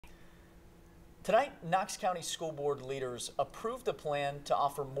Tonight, Knox County School Board leaders approved a plan to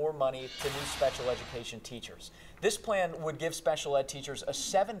offer more money to new special education teachers. This plan would give special ed teachers a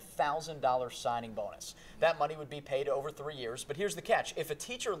 $7,000 signing bonus. That money would be paid over 3 years, but here's the catch. If a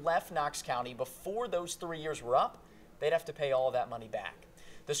teacher left Knox County before those 3 years were up, they'd have to pay all of that money back.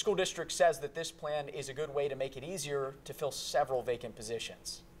 The school district says that this plan is a good way to make it easier to fill several vacant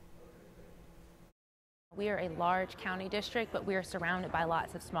positions. We are a large county district, but we are surrounded by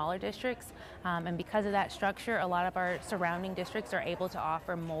lots of smaller districts. And because of that structure, a lot of our surrounding districts are able to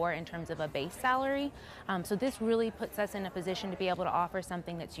offer more in terms of a base salary. So this really puts us in a position to be able to offer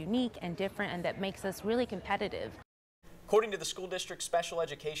something that's unique and different and that makes us really competitive. According to the school district, special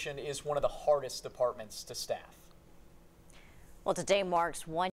education is one of the hardest departments to staff. Well, today marks 1